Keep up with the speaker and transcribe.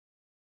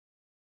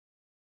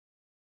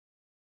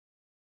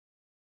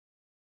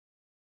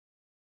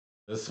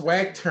The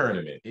SWAC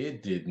tournament,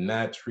 it did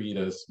not treat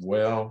us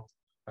well.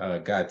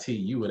 Gaati,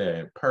 you were there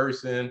in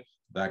person.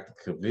 Dr.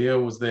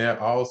 Cavill was there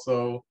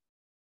also.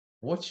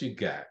 What you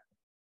got?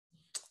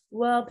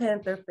 Well,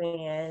 Panther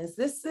fans,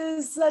 this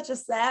is such a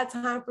sad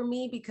time for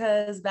me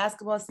because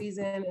basketball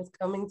season is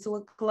coming to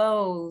a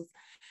close.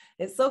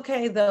 It's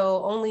okay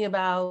though, only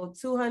about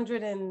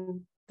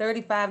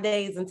 235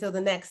 days until the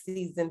next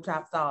season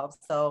drops off.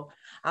 So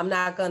I'm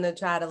not going to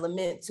try to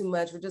lament too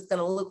much. We're just going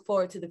to look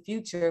forward to the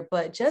future.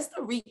 But just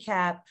to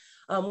recap,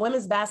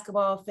 women's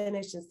basketball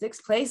finished in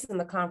sixth place in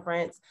the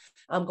conference.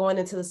 Going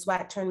into the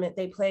SWAC tournament,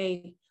 they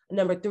played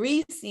number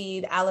 3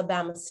 seed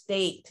Alabama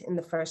State in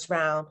the first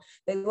round.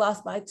 They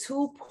lost by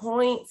 2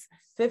 points,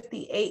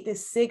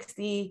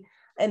 58-60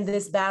 in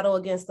this battle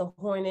against the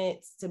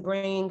Hornets to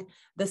bring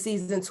the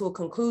season to a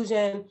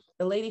conclusion.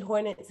 The Lady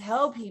Hornets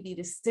held PV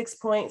to 6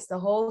 points the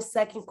whole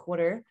second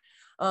quarter.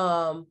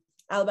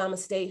 Alabama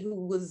State, who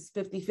was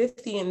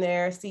 50-50 in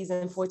their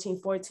season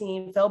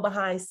 14-14, fell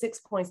behind 6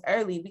 points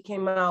early. We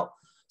came out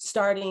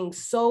starting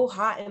so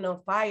hot and on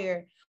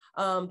fire,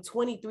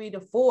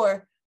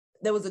 23-4.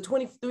 There was a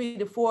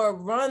 23-4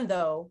 run,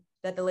 though,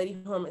 that the Lady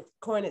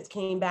Hornets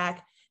came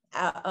back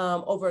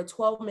over a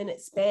 12-minute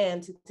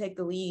span to take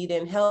the lead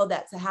and held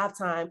that to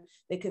halftime.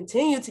 They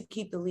continued to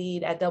keep the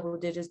lead at double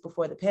digits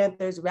before the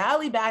Panthers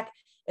rallied back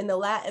in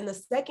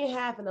the second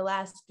half in the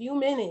last few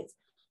minutes,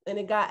 and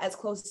it got as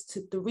close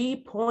to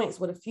 3 points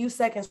with a few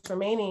seconds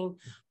remaining,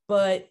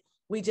 but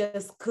we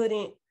just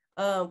couldn't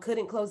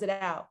close it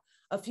out.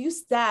 A few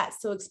stats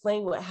to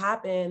explain what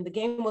happened. The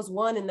game was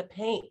won in the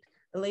paint.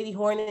 The Lady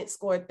Hornets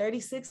scored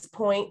 36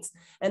 points,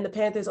 and the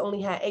Panthers only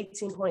had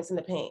 18 points in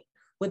the paint,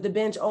 with the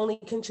bench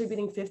only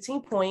contributing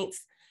 15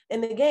 points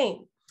in the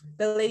game.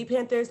 The Lady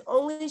Panthers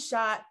only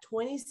shot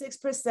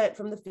 26%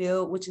 from the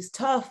field, which is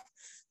tough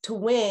to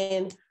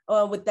win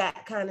with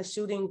that kind of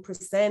shooting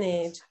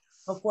percentage.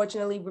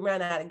 Unfortunately, we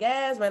ran out of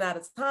gas, ran out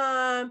of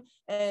time,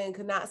 and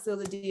could not seal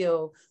the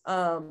deal.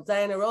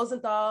 Diana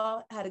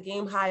Rosenthal had a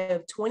game high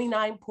of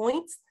 29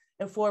 points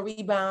and 4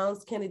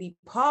 rebounds. Kennedy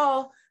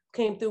Paul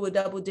came through with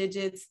double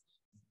digits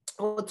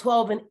with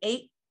 12 and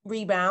 8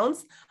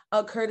 rebounds.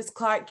 Curtis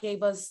Clark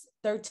gave us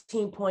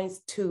 13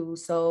 points too.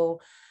 So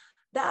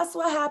that's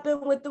what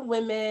happened with the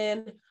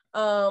women.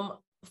 Fought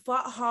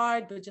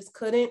hard, but just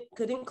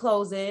couldn't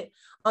close it.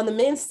 On the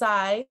men's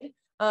side,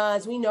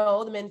 as we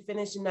know, the men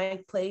finished in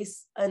 9th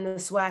place in the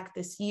SWAC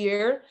this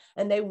year,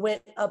 and they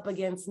went up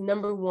against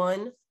number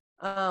 1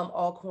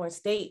 Alcorn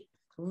State.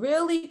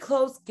 Really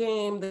close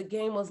game. The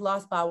game was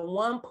lost by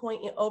 1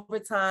 point in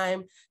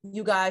overtime.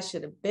 You guys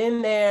should have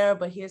been there,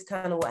 but here's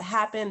kind of what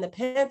happened. The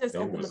Panthers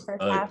opened the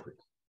first half.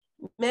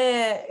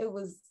 Man, it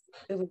was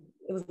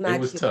not. It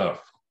was cute.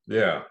 tough.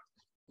 Yeah.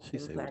 She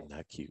said it was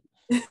not cute.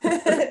 They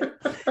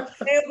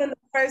opened the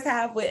first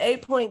half with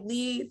 8-point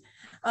lead.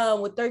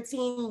 With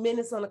 13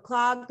 minutes on the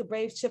clock, the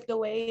Braves chipped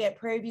away at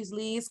Prairie View's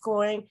lead,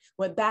 scoring,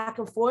 went back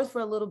and forth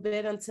for a little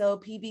bit until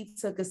PV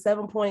took a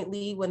 7-point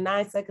lead with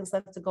 9 seconds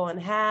left to go in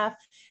half.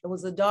 It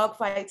was a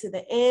dogfight to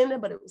the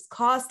end, but it was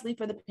costly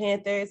for the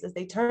Panthers as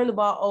they turned the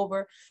ball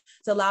over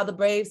to allow the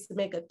Braves to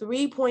make a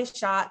 3-point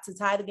shot to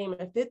tie the game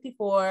at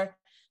 54.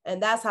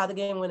 And that's how the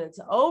game went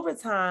into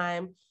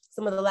overtime.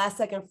 Some of the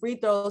last-second free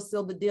throws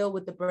sealed the deal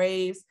with the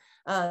Braves,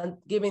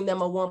 giving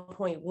them a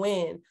 1-point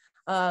win.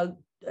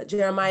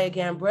 Jeremiah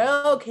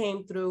Gambrell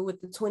came through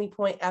with the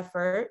 20-point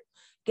effort.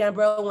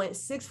 Gambrell went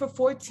 6 for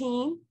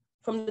 14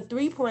 from the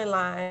 3-point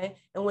line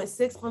and went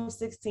 6 from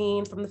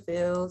 16 from the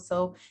field.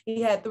 So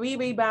he had 3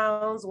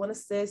 rebounds, 1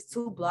 assist,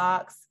 2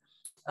 blocks.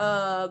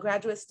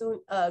 Graduate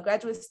student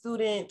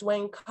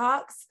Dwayne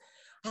Cox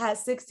had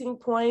 16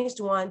 points.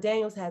 Juwan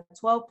Daniels had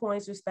 12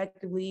 points,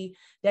 respectively.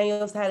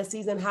 Daniels had a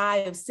season high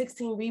of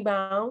 16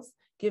 rebounds,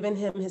 giving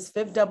him his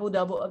 5th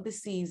double-double of the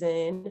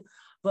season.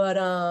 But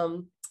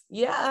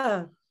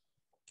yeah,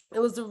 it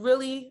was a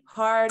really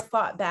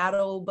hard-fought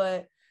battle,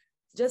 but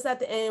just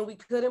at the end, we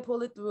couldn't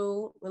pull it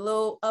through. A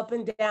little up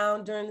and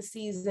down during the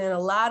season, a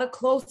lot of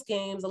close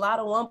games, a lot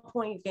of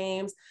 1-point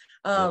games,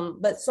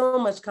 but so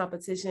much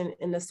competition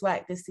in the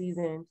SWAC this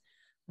season.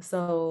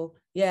 So,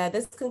 yeah,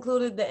 this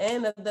concluded the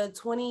end of the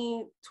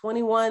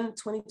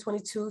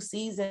 2021-2022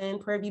 season,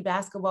 Prairie View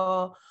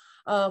basketball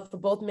for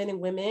both men and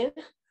women.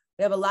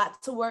 We have a lot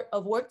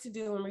of work to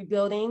do in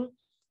rebuilding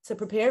to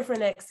prepare for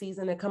next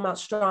season and come out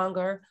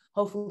stronger,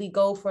 hopefully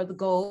go for the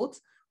gold.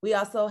 We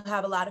also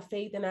have a lot of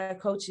faith in our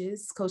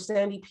coaches, Coach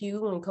Sandy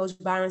Pugh and Coach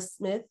Byron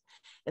Smith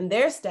and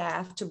their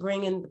staff to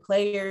bring in the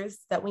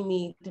players that we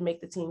need to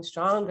make the team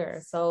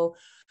stronger. So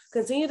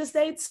continue to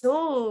stay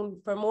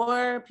tuned for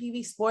more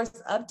PV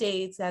sports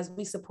updates as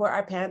we support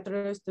our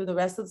Panthers through the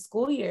rest of the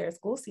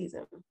school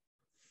season.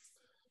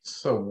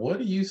 So what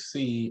do you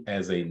see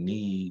as a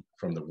need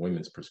from the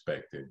women's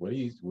perspective? What do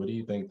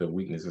you think the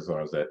weaknesses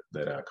are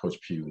that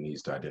Coach Pugh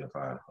needs to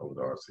identify over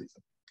the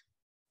offseason?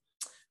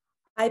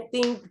 I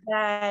think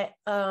that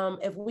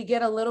if we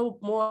get a little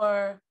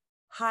more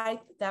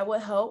height, that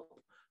would help.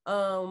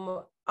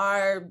 One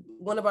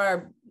of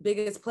our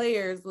biggest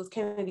players was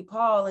Kennedy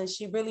Paul, and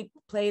she really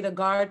played a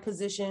guard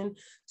position.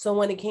 So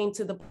when it came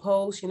to the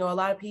post, you know, a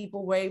lot of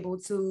people were able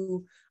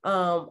to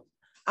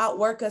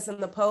outwork us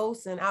in the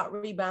post and out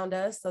rebound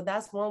us. So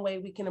that's one way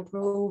we can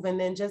improve. And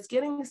then just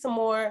getting some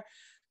more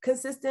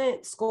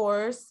consistent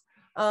scores.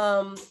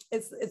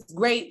 It's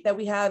great that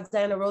we have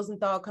Diana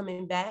Rosenthal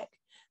coming back.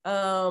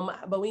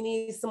 But we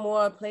need some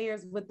more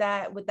players with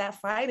that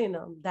fight in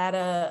them,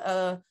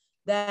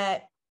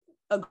 that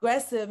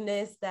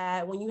aggressiveness,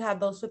 that when you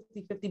have those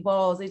 50-50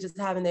 balls, they just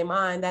have in their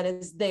mind that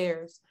it's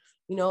theirs,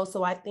 you know?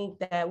 So I think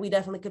that we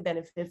definitely could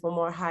benefit from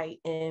more height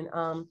and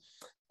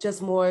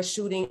just more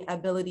shooting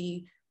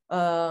ability.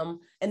 And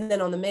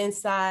then on the men's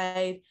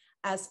side,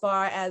 as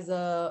far as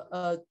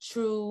a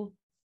true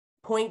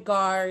point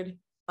guard,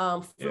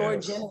 floor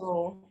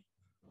general,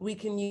 we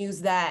can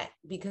use that,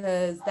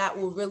 because that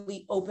will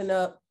really open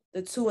up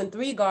the 2 and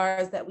 3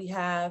 guards that we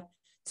have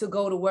to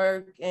go to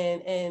work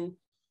and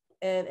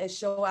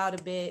show out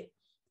a bit.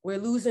 We're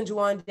losing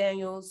Juwan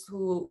Daniels,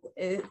 who's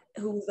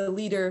the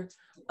leader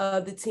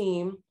of the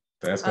team.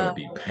 That's going to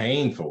be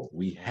painful.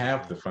 We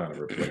have to find a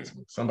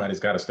replacement.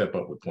 Somebody's got to step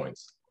up with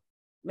points.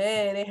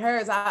 Man, it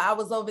hurts. I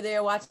was over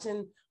there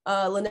watching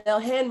Linnell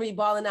Henry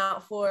balling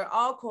out for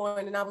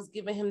Alcorn, and I was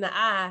giving him the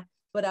eye,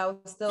 but I was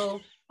still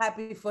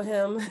happy for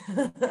him.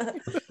 So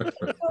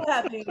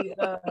happy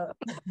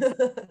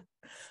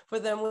for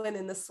them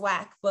winning the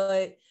SWAC.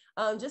 But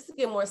just to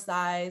get more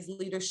size,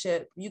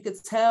 leadership, you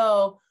could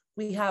tell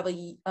we have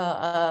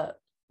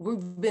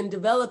we've been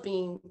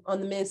developing on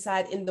the men's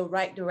side in the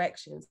right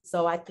direction.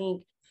 So I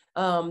think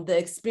the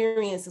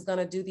experience is going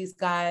to do these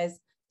guys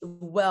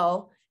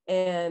well.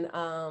 And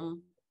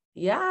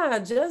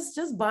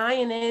just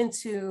buying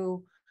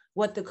into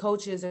what the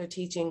coaches are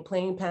teaching,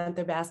 playing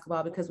Panther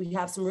basketball, because we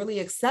have some really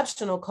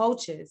exceptional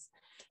coaches,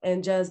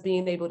 and just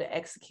being able to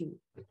execute.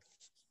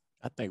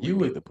 I think we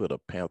need to put a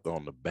Panther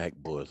on the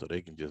backboard so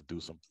they can just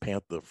do some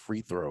Panther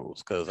free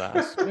throws. Because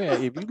I swear,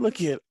 if you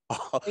look at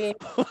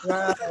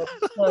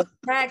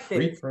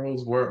free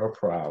throws were a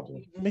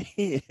problem. Man,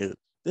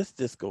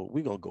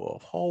 we're gonna go a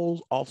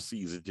whole off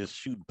season just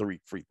shooting 3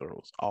 free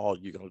throws. All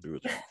you're gonna do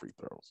is shoot free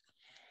throws.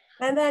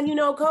 And then, you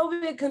know,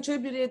 COVID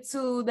contributed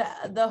to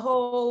the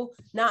whole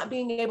not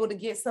being able to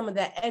get some of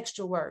that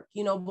extra work,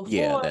 you know, before.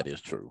 Yeah, that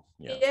is true.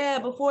 Yeah,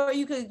 before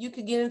you could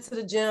get into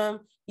the gym,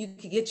 you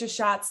could get your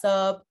shots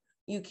up,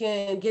 you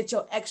can get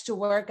your extra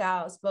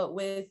workouts. But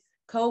with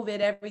COVID,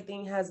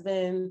 everything has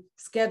been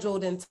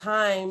scheduled and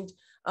timed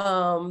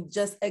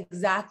just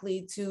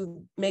exactly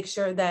to make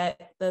sure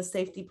that the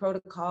safety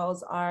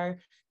protocols are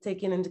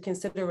taken into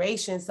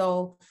consideration.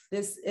 So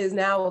this is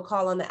now a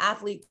call on the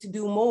athlete to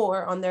do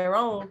more on their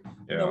own,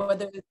 you know,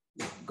 whether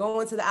it's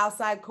going to the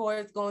outside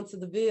courts, going to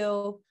the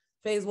Ville,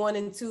 phase 1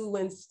 and 2,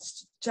 and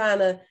trying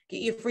to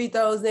get your free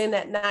throws in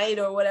at night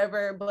or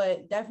whatever,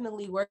 but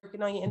definitely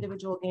working on your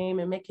individual game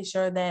and making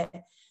sure that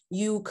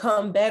you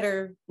come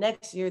better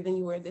next year than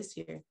you were this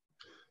year.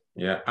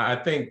 Yeah, I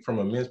think from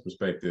a men's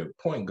perspective,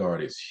 point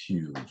guard is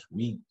huge.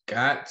 We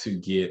got to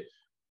get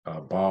a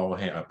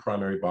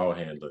primary ball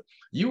handler.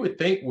 You would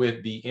think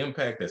with the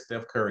impact that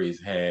Steph Curry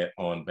has had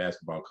on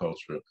basketball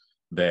culture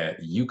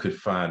that you could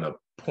find a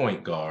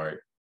point guard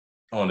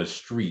on the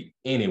street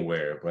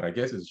anywhere, but I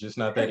guess it's just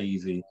not that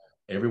easy.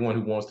 Everyone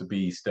who wants to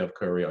be Steph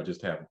Curry or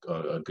just have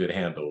a good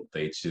handle,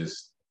 they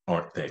just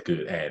aren't that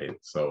good at it.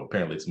 So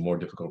apparently it's more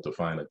difficult to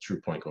find a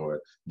true point guard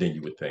than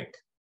you would think.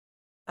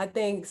 I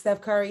think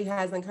Steph Curry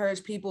has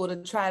encouraged people to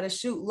try to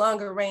shoot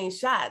longer range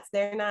shots.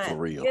 They're not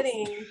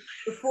getting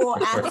the full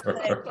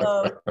aspect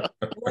of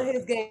what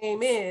his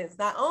game is.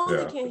 Not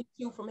only can he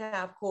shoot from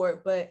half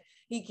court, but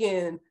he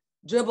can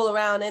dribble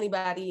around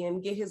anybody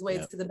and get his way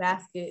to the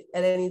basket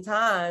at any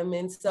time.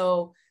 And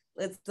so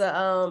it's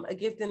a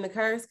gift and a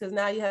curse, because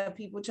now you have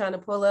people trying to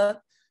pull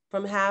up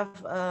from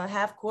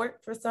half court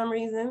for some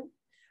reason.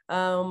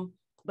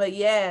 But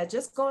yeah,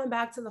 just going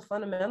back to the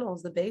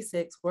fundamentals, the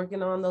basics,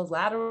 working on those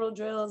lateral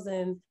drills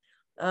and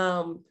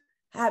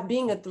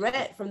being a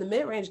threat from the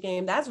mid-range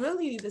game. That's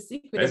really the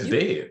secret. That's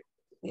dead.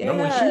 No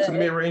one shoots a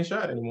mid-range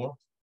shot anymore.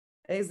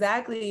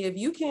 Exactly. If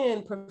you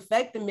can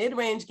perfect the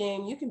mid-range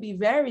game, you can be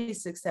very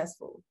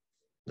successful.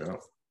 Yeah.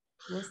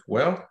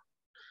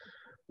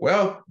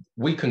 Well,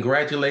 we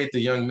congratulate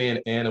the young men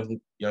and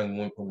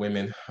young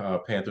women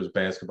Panthers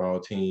basketball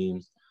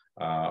teams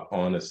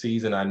on a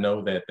season. I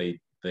know that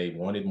they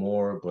wanted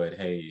more, but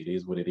hey, it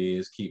is what it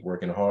is. Keep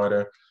working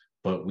harder.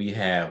 But we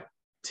have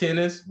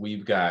tennis,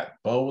 we've got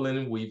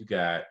bowling, we've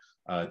got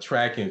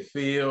track and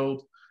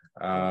field.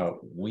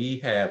 We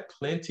have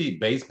plenty,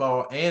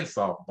 baseball and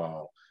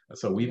softball.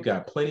 So we've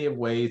got plenty of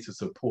ways to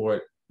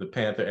support the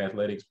Panther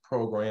athletics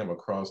program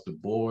across the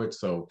board.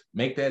 So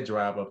make that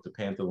drive up to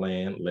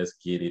Pantherland. Let's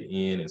get it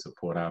in and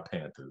support our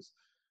Panthers.